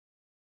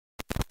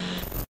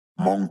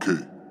Monkey.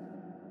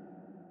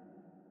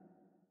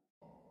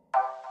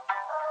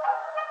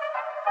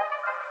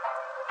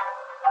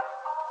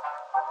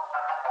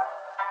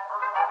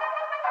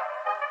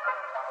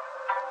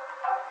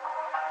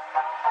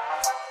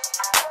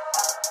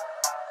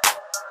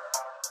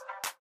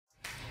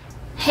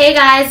 Hey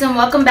guys, and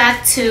welcome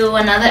back to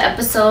another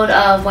episode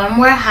of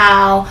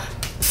WhenWearHow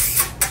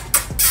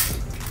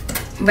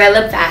Red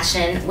Lip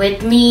Fashion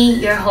with me,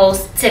 your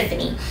host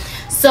Tiffany.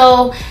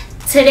 So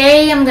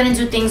today I'm gonna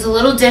do things a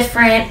little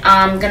different.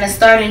 I'm gonna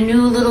start a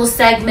new little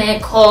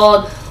segment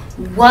called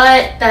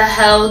What the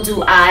Hell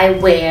Do I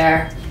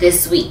Wear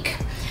This Week?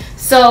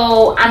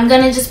 So I'm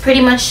gonna just pretty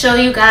much show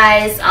you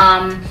guys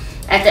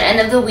at the end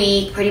of the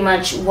week pretty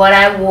much what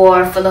I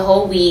wore for the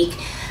whole week.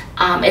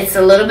 It's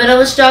a little bit of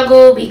a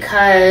struggle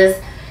because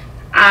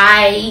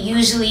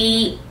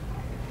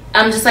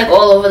I'm just like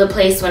all over the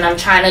place when I'm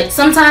trying to.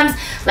 Sometimes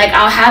like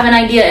I'll have an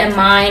idea in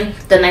mind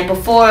the night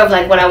before of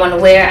like what I want to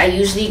wear. I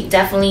usually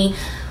definitely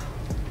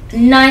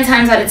 9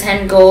 times out of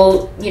 10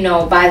 go, you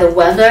know, by the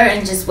weather,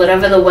 and just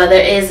whatever the weather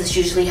is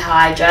usually how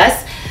I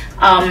dress.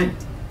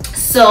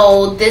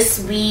 So this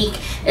week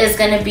is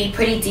going to be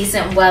pretty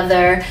decent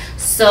weather.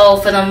 So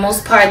for the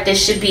most part,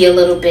 this should be a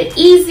little bit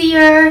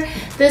easier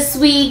this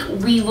week.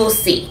 We will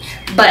see.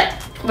 But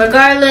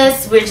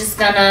regardless, you're just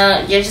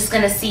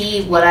gonna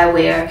see what I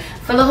wear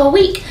for the whole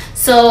week.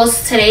 So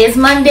today is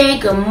Monday.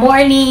 Good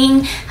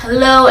morning.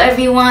 Hello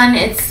everyone.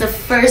 It's the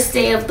first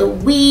day of the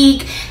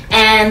week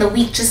and the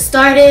week just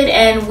started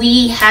and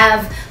we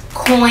have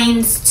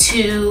coins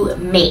to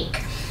make.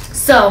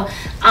 So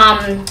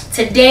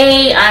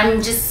today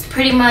I'm just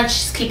pretty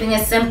much keeping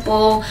it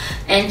simple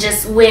and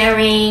just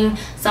wearing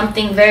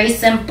something very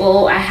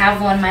simple. I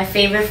have on my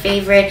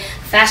favorite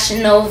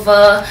Fashion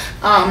Nova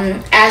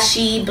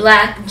ashy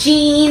black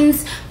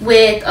jeans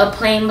with a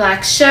plain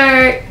black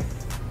shirt,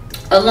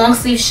 a long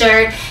sleeve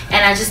shirt,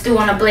 and I just threw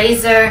on a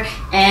blazer.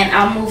 And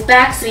I'll move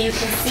back so you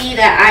can see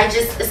that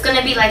it's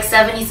gonna be like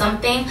 70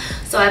 something.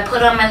 So I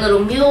put on my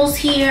little mules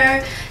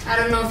here. I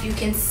don't know if you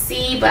can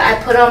see, but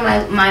I put on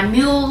my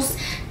mules,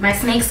 my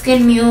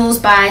snakeskin mules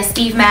by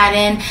Steve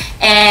Madden.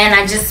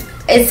 And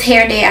it's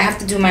hair day. I have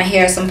to do my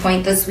hair at some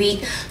point this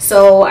week,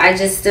 so I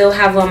just still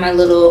have on my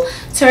little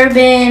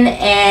turban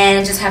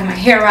and just have my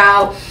hair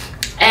out.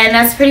 And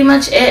that's pretty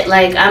much it.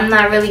 Like, I'm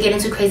not really getting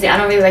too crazy. I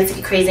don't really like to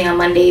get crazy on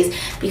Mondays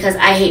because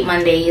I hate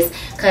Mondays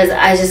because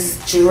I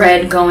just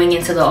dread going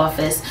into the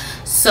office.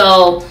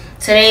 So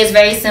today is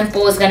very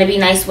simple. It's going to be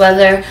nice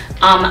weather.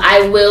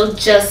 I will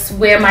just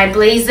wear my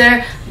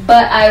blazer,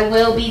 but I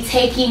will be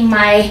taking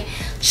my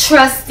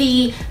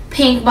trusty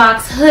pink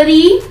box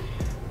hoodie.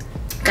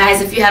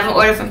 Guys, if you haven't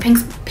ordered from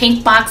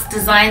Pink Box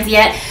Designs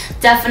yet,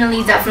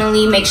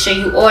 definitely make sure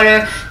you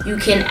order. You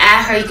can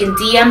add her, you can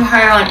DM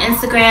her on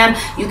Instagram,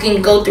 you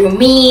can go through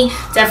me.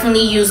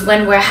 Definitely use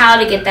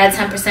WhenWearHow to get that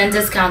 10%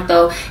 discount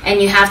though,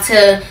 and you have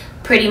to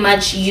pretty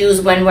much use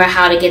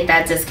WhenWearHow to get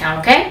that discount,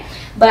 okay?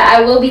 But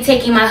I will be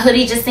taking my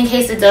hoodie just in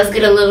case it does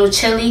get a little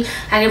chilly.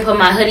 I can put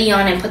my hoodie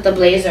on and put the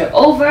blazer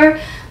over.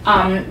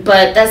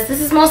 But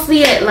this is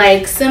mostly it.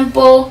 Like,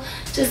 simple,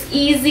 just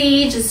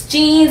easy, just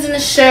jeans and a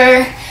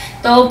shirt.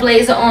 Throw a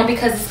blazer on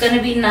because it's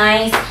gonna be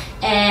nice.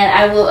 And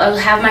I'll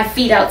have my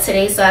feet out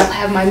today, so I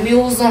have my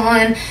mules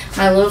on,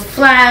 my little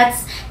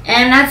flats,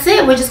 and that's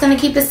it. We're just gonna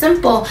keep it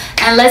simple,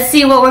 and let's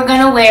see what we're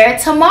gonna wear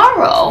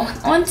tomorrow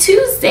on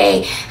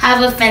Tuesday.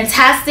 Have a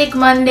fantastic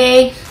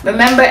Monday.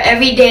 Remember,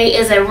 every day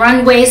is a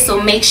runway,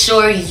 so make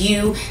sure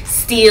you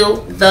steal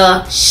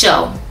the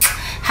show.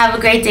 Have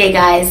a great day,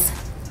 guys.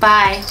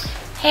 Bye.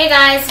 Hey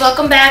guys,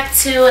 welcome back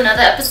to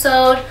another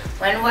episode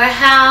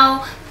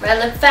WhenWearHow Red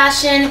Lip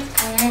Fashion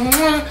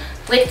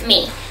with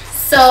me.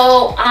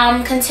 So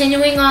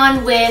continuing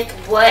on with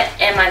what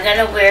am I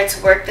gonna wear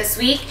to work this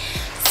week.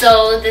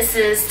 So this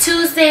is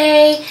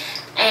Tuesday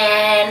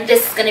and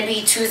this is gonna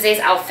be Tuesday's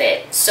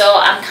outfit. So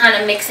I'm kind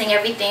of mixing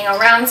everything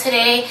around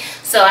today.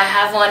 So I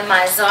have on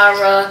my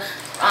Zara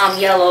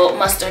yellow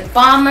mustard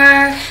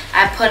bomber.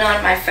 I put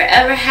on my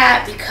forever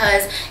hat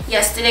because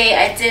yesterday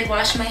I did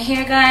wash my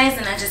hair, guys,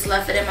 and I just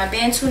left it in my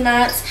bantu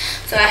knots.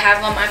 So I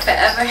have on my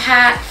forever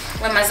hat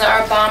with my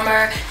Zara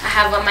bomber. I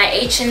have on my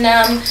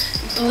H&M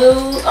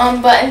blue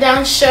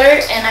button-down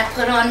shirt, and I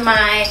put on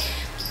my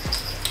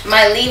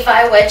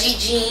Levi wedgie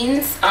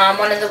jeans,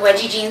 one of the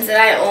wedgie jeans that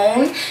I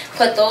own.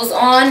 Put those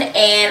on,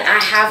 and I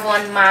have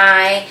on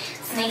my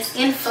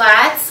snakeskin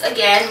flats,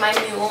 again, my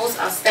mules.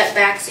 I'll step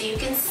back so you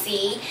can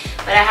see,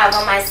 but I have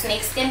on my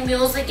snakeskin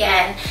mules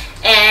again.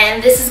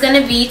 And this is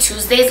gonna be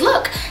Tuesday's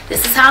look.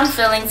 This is how I'm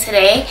feeling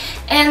today,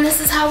 and this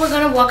is how we're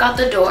gonna walk out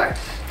the door.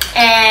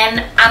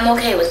 And I'm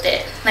okay with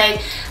it.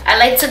 Like, I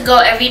like to go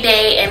every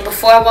day, and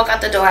before I walk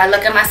out the door, I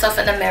look at myself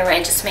in the mirror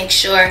and just make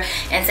sure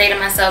and say to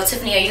myself,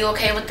 Tiffany, are you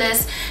okay with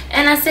this?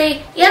 And I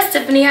say, yes,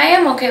 Tiffany, I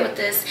am okay with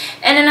this.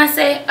 And then I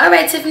say, all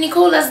right, Tiffany,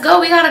 cool, let's go.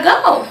 We gotta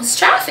go. It's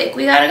traffic.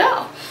 We gotta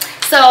go.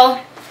 So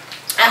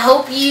I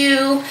hope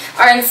you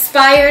are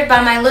inspired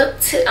by my look,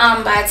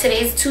 by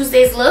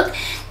Tuesday's look,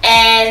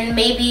 and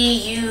maybe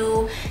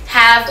you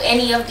have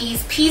any of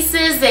these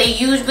pieces that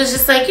you was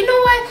just like, you know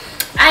what,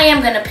 I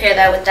am gonna pair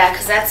that with that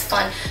because that's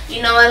fun.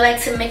 You know, I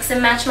like to mix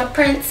and match my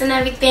prints and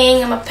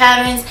everything and my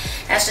patterns.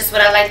 That's just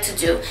what I like to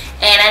do.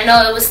 And I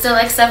know it was still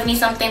like 70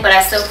 something, but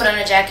I still put on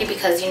a jacket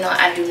because, you know,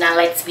 I do not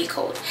like to be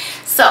cold.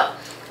 So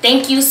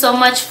thank you so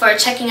much for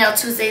checking out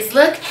Tuesday's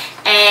look,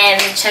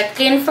 and check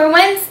in for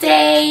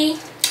Wednesday.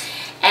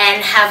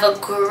 And have a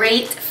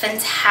great,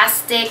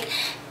 fantastic,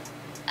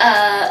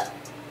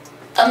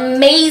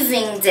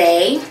 amazing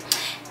day.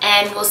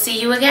 And we'll see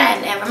you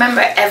again. And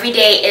remember, every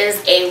day is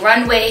a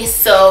runway,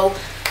 so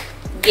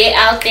get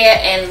out there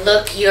and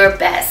look your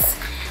best.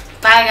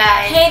 Bye,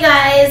 guys. Hey,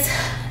 guys.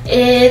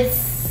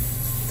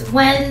 It's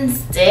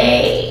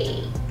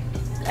Wednesday.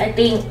 I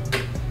think,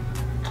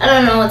 I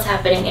don't know what's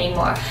happening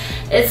anymore.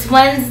 It's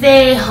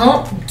Wednesday,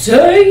 hump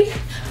day.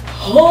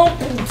 Hump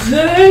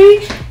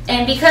day.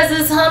 And because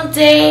it's hump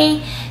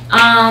day,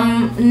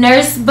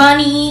 Nurse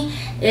Bunny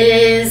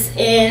is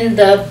in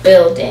the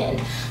building.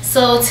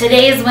 So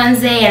today is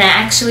Wednesday and I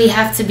actually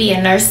have to be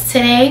a nurse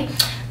today.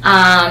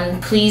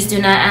 Please do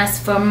not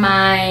ask for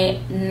my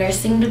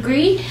nursing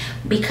degree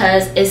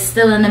because it's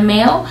still in the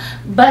mail.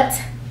 But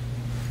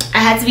I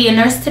had to be a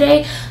nurse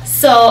today,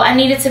 so I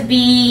needed to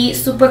be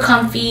super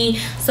comfy.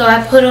 So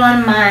I put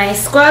on my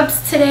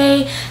scrubs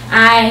today.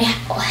 I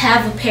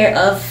have a pair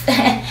of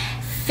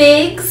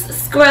figs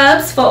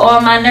scrubs for all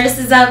my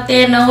nurses out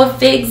there. Know what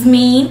figs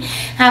mean.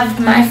 Have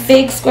my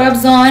fig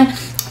scrubs on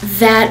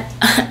that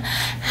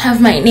have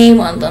my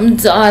name on them,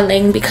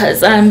 darling,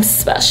 because I'm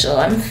special,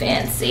 I'm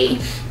fancy.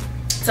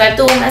 So I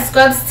threw on my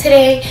scrubs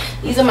today.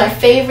 These are my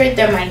favorite.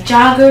 They're my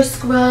jogger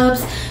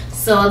scrubs.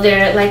 So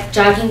they're like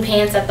jogging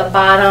pants at the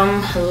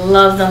bottom.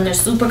 Love them. They're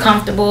super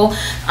comfortable.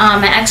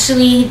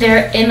 Actually,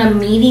 they're in a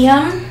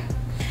medium,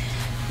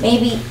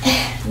 maybe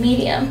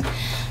medium,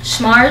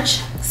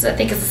 smarge. So I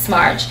think it's a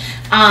smarge.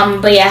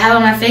 But yeah, I have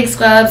on my fig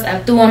scrubs. I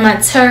threw on my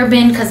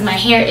turban because my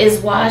hair is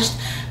washed,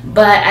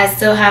 but I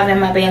still have in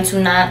my bantu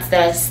knots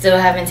that I still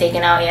haven't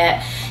taken out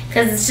yet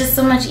because it's just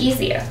so much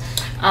easier.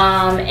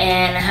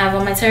 And I have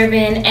on my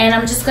turban, and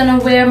I'm just gonna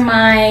wear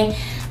my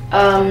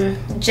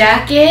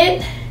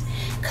jacket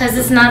because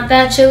it's not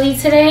that chilly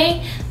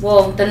today.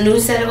 Well, the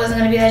news said it wasn't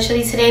gonna be that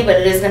chilly today, but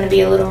it is gonna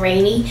be a little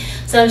rainy.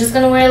 So I'm just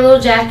gonna wear a little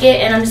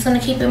jacket and I'm just gonna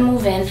keep it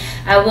moving.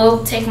 I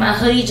will take my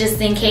hoodie just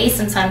in case.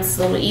 Sometimes it's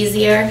a little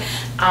easier.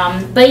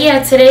 But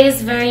yeah, today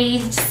is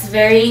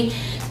very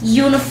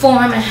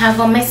uniform. I have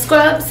on my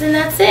scrubs and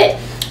that's it.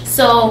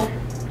 So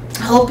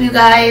I hope you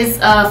guys,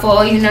 for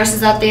all you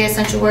nurses out there,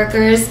 essential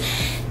workers,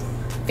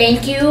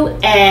 thank you,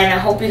 and I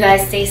hope you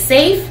guys stay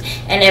safe,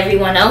 and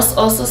everyone else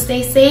also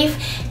stay safe.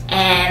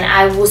 And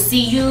I will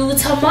see you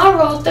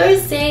tomorrow,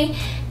 Thursday.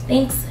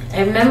 Thanks.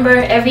 And remember,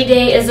 every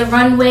day is a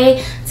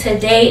runway.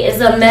 Today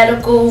is a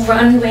medical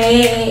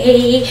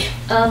runway.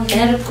 A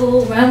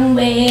medical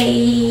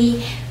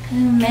runway. A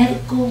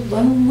medical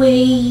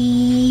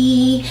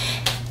runway.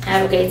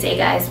 Have a great day,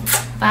 guys.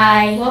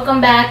 Bye. Welcome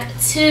back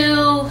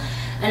to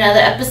another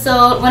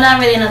episode. Well,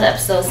 not really another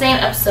episode. Same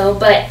episode,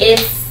 but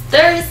it's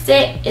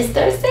Thursday. It's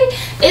Thursday?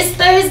 It's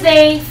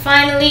Thursday.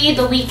 Finally,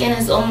 the weekend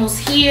is almost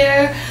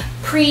here.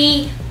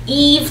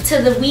 Eve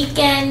to the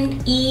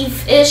weekend,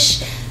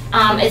 Eve-ish.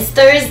 It's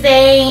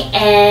Thursday,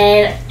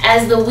 and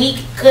as the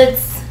week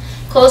gets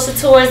closer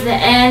towards the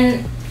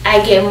end,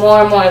 I get more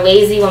and more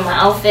lazy with my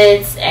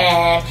outfits,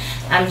 and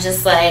I'm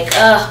just like,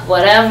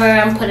 whatever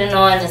I'm putting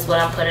on is what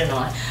I'm putting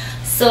on.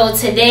 So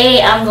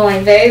today I'm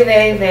going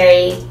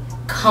very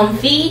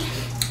comfy.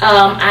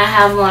 I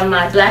have on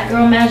my Black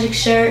Girl Magic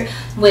shirt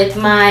with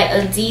my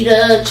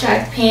Adidas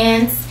track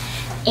pants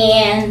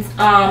and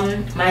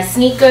my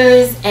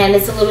sneakers, and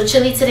it's a little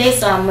chilly today,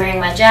 so I'm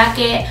wearing my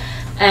jacket,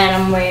 and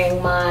I'm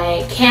wearing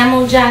my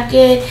camel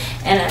jacket,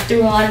 and I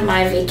threw on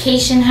my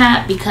vacation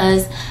hat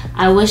because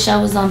I wish I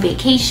was on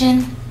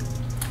vacation.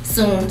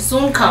 Soon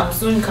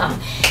come.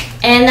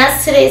 And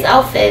that's today's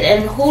outfit,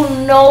 and who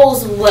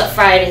knows what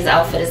Friday's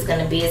outfit is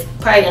gonna be. It's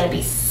probably gonna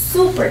be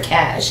super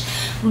cash,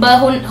 but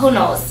who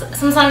knows.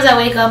 Sometimes I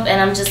wake up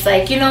and I'm just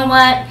like, you know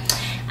what,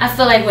 I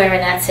feel like wearing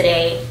that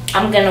today.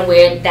 I'm gonna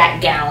wear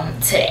that gown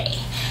today.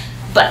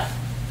 But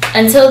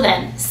until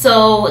then,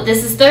 so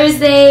this is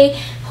Thursday.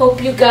 Hope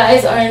you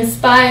guys are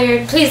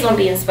inspired. Please don't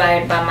be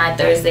inspired by my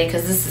Thursday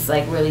because this is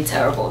like really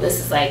terrible. This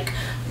is like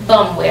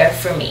bum wear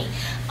for me.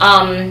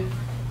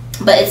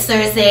 But it's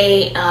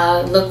Thursday.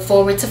 Look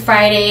forward to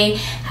Friday.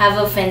 Have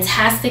a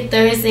fantastic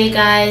Thursday,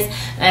 guys.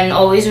 And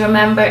always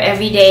remember,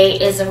 every day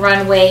is a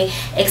runway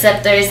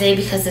except Thursday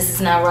because this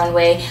is not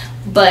runway.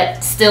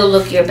 But still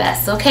look your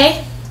best,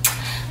 okay?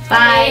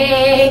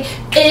 Bye.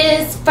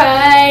 It's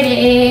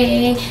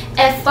Friday.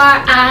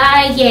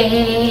 F-R-I-A.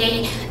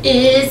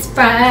 It's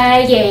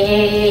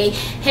Friday.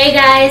 Hey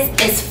guys,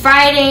 it's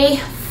Friday.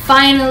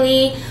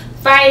 Finally,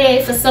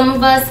 Friday for some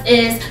of us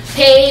is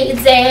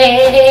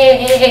payday.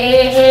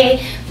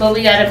 But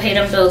we gotta pay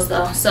them bills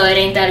though, so it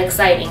ain't that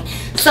exciting.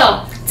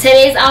 So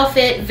today's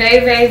outfit,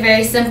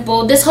 very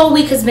simple. This whole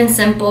week has been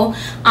simple.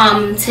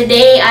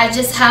 Today I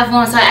just have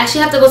on, so I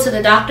actually have to go to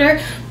the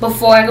doctor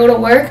before I go to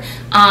work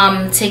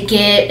to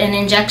get an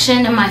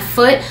injection in my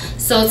foot.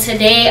 So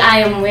today I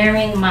am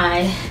wearing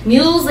my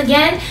mules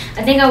again.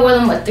 I think I wore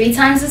them, what, 3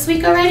 times this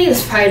week already? It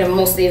was probably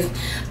the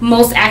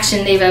most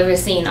action they've ever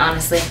seen,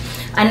 honestly.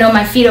 I know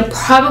my feet are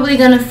probably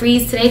gonna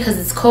freeze today because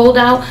it's cold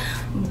out,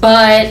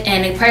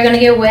 and they're probably gonna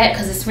get wet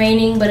because it's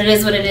raining, but it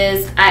is what it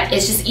is.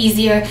 It's just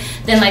easier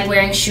than like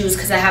wearing shoes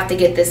because I have to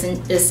get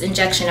this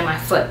injection in my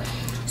foot.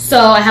 So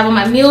I have on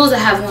my mules. I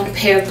have on a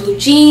pair of blue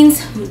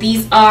jeans.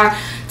 These are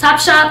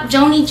Topshop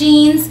Joni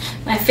jeans,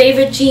 my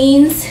favorite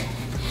jeans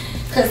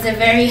because they're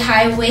very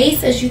high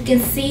waist, as you can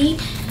see.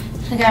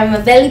 I got my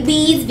belly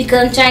beads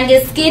because I'm trying to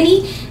get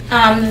skinny.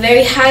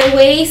 Very high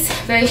waist,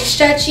 very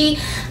stretchy.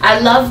 I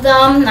love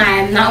them.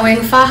 I'm not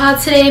wearing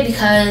faja today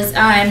because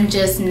I'm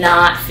just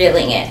not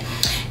feeling it.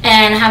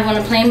 And I have on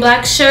a plain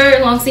black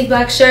shirt, long sleeve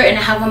black shirt, and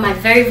I have on my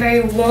very,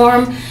 very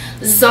warm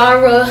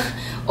Zara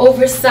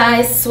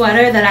oversized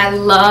sweater that I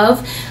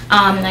love.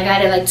 I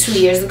got it like 2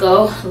 years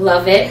ago.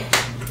 Love it.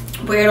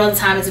 Wear it all the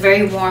time. It's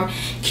very warm,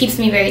 keeps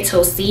me very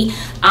toasty.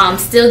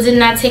 Still did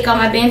not take out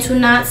my bantu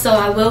knot, so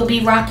I will be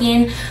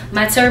rocking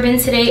my turban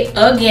today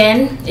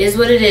again. Is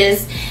what it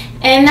is.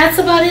 And that's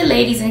about it,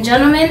 ladies and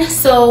gentlemen.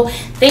 So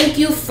thank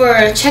you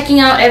for checking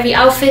out every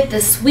outfit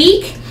this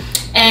week,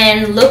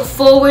 and look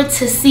forward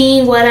to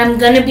seeing what I'm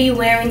gonna be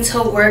wearing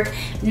to work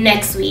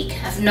next week.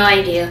 I have no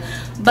idea,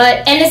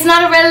 and it's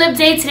not a red lip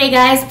day today,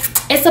 guys.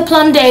 It's a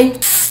plum day.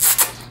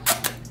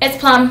 It's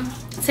plum.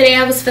 Today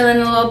I was feeling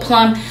a little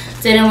plum.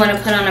 Didn't want to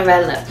put on a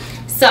red lip.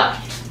 So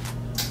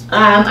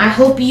I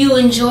hope you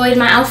enjoyed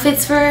my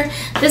outfits for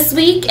this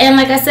week, and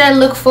like I said,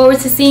 look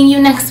forward to seeing you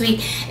next week.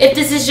 If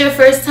this is your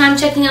first time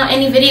checking out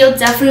any video,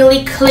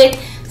 definitely click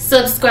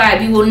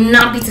subscribe. You will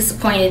not be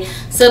disappointed.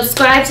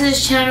 Subscribe to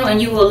this channel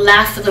and you will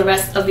laugh for the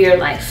rest of your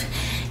life.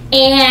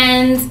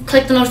 And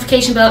click the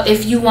notification bell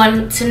if you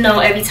want to know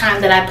every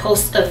time that I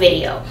post a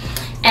video.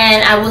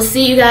 And I will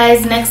see you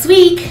guys next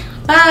week.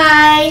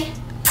 Bye.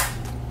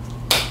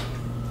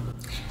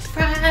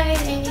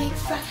 Friday,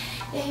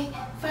 Friday,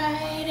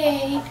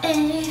 Friday,